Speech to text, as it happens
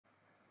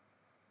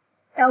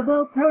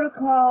Elbow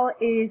protocol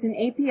is an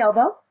AP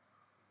elbow.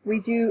 We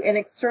do an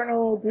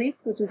external oblique,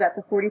 which is at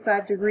the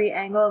 45-degree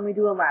angle, and we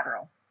do a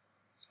lateral.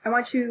 I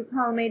want you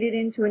collimated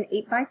into an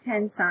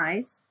 8x10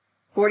 size,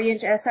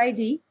 40-inch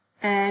SID,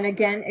 and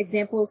again,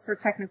 examples for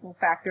technical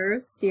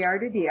factors, CR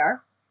to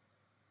DR.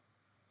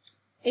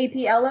 AP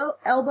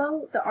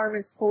elbow, the arm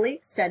is fully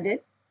extended.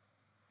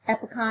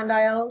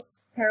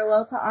 Epicondyles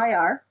parallel to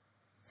IR,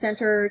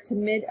 center to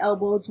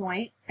mid-elbow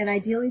joint, and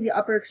ideally the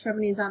upper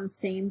extremity is on the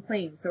same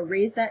plane. So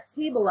raise that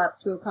table up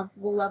to a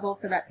comfortable level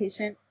for that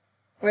patient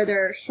where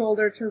their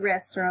shoulder to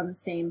wrist are on the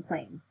same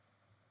plane.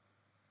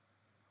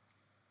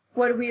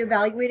 What are we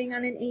evaluating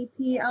on an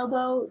AP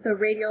elbow? The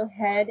radial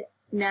head,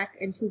 neck,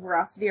 and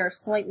tuberosity are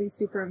slightly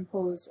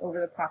superimposed over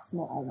the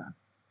proximal ulna.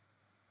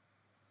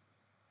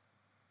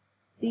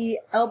 The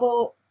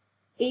elbow,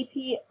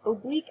 AP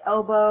oblique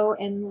elbow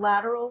in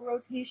lateral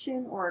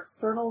rotation or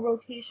external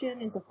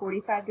rotation is a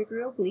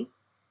 45-degree oblique.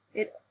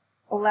 It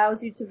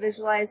allows you to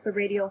visualize the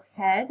radial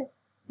head,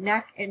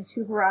 neck, and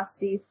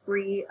tuberosity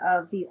free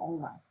of the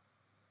ulna.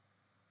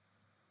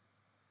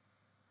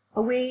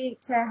 A way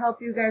to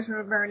help you guys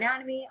remember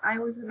anatomy, I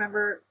always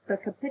remember the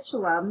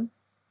capitulum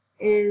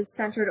is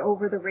centered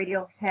over the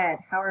radial head.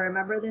 How I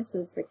remember this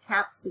is the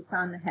cap sits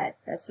on the head.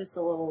 That's just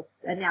a little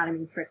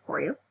anatomy trick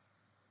for you.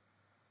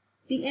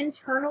 The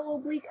internal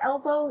oblique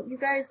elbow, you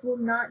guys will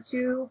not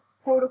do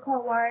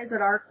protocol-wise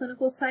at our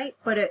clinical site,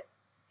 but it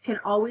can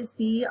always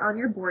be on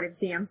your board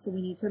exam, so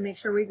we need to make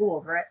sure we go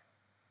over it.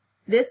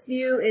 This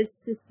view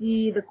is to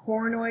see the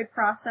coronoid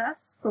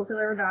process,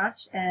 trochlear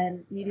notch,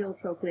 and medial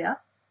trochlea.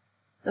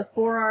 The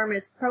forearm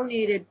is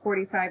pronated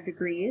 45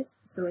 degrees,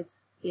 so it's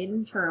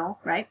internal,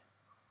 right?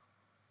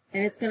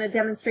 And it's going to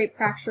demonstrate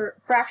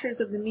fractures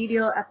of the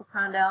medial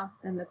epicondyle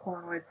and the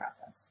coronoid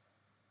process.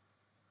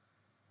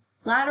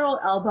 Lateral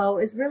elbow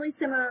is really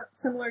similar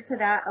to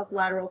that of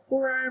lateral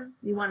forearm.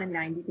 You want a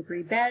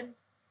 90-degree bend.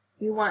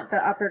 You want the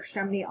upper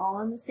extremity all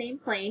on the same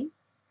plane.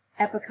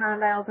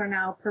 Epicondyles are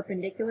now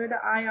perpendicular to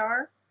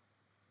IR.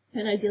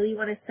 And ideally you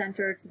want to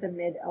center to the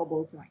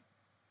mid-elbow joint.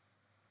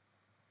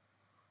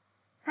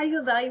 How do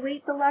you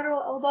evaluate the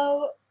lateral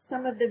elbow?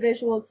 Some of the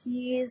visual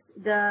keys,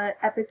 the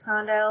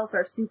epicondyles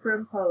are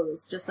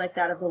superimposed, just like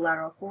that of the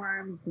lateral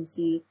forearm. You can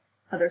see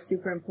how they're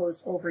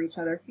superimposed over each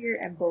other here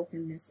and both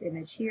in this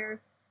image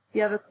here.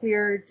 You have a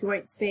clear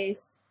joint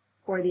space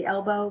for the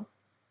elbow.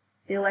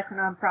 The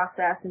olecranon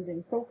process is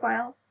in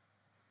profile.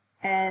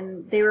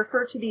 And they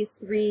refer to these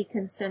three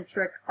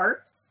concentric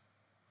arcs.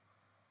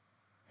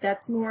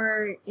 That's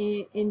more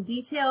in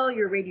detail.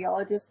 Your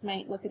radiologist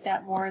might look at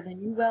that more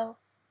than you will.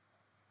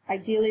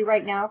 Ideally,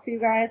 right now for you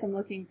guys, I'm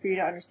looking for you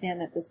to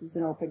understand that this is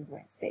an open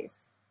joint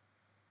space.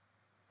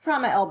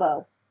 Trauma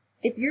elbow.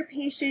 If your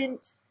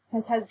patient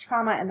has had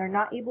trauma and they're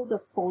not able to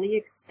fully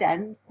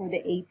extend for the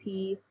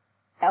AP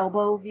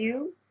elbow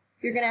view,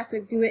 you're going to have to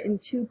do it in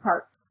two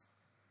parts.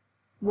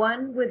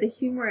 One with the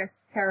humerus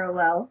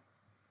parallel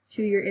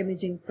to your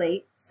imaging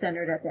plate,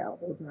 centered at the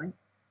elbow joint.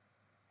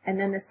 And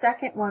then the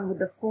second one with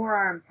the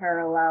forearm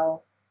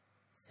parallel,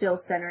 still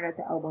centered at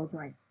the elbow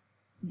joint.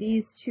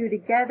 These two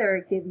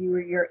together give you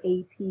your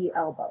AP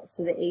elbow.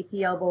 So the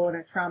AP elbow and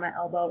a trauma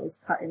elbow is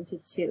cut into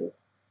two.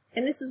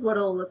 And this is what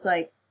it'll look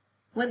like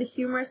when the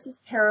humerus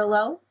is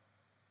parallel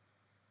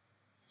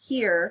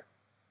here,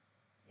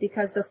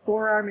 because the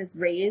forearm is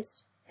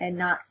raised and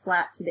not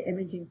flat to the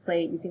imaging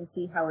plate. You can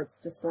see how it's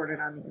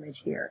distorted on the image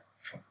here.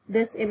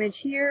 This image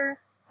here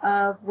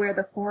of where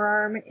the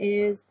forearm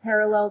is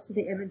parallel to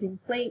the imaging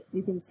plate,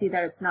 you can see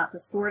that it's not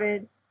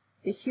distorted.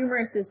 The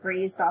humerus is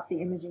raised off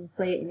the imaging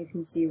plate, and you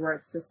can see where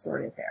it's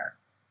distorted there.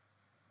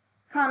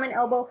 Common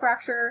elbow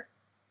fracture.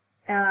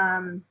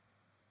 I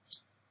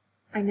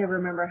never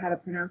remember how to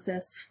pronounce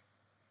this.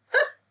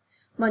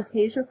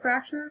 Montasia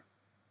fracture.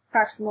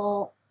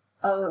 Fracture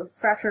of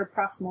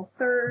proximal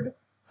third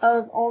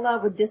of ulna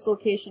with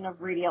dislocation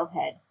of radial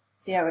head.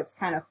 See how it's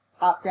kind of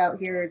popped out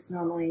here? It's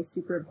normally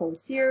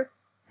superimposed here,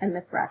 and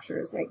the fracture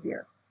is right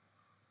here.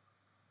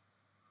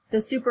 The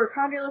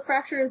supracondylar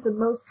fracture is the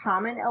most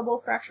common elbow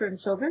fracture in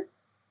children.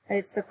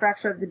 It's the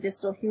fracture of the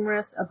distal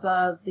humerus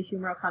above the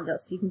humeral condyle.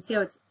 So you can see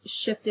how it's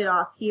shifted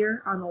off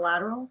here on the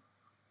lateral,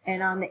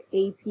 and on the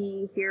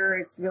AP here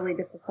it's really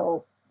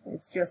difficult.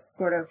 It's just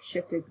sort of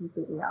shifted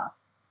completely off.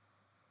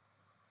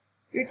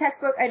 Your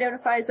textbook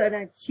identifies an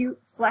acute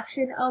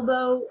flexion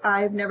elbow.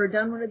 I've never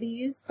done one of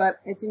these, but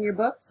it's in your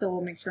book, so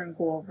we'll make sure and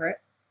go over it.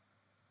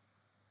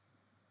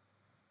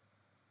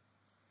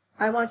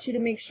 I want you to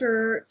make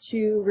sure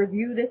to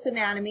review this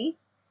anatomy.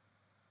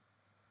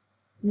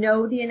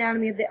 Know the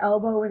anatomy of the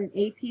elbow in an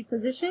AP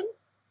position.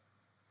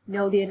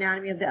 Know the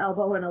anatomy of the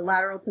elbow in a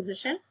lateral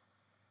position.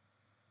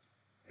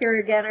 Here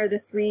again are the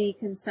three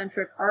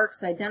concentric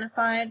arcs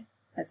identified.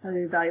 That's how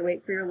you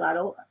evaluate for your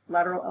lateral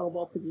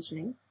elbow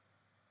positioning.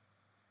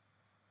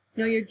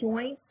 Know your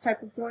joints,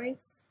 type of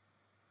joints.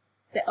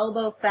 The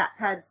elbow fat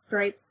pad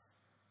stripes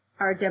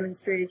are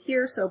demonstrated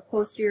here. So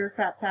posterior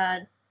fat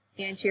pad,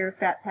 anterior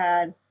fat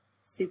pad,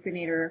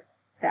 supinator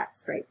fat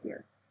stripe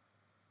here.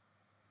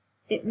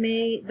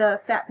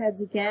 The fat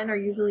pads again are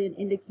usually an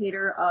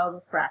indicator of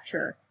a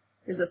fracture.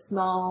 There's a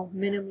small,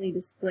 minimally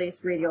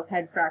displaced radial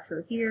head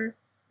fracture here,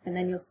 and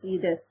then you'll see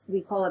this,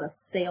 we call it a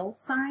sail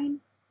sign.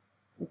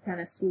 It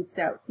kind of swoops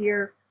out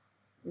here.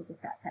 Is a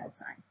fat pad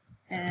sign.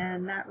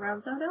 And that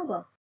rounds out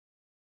elbow.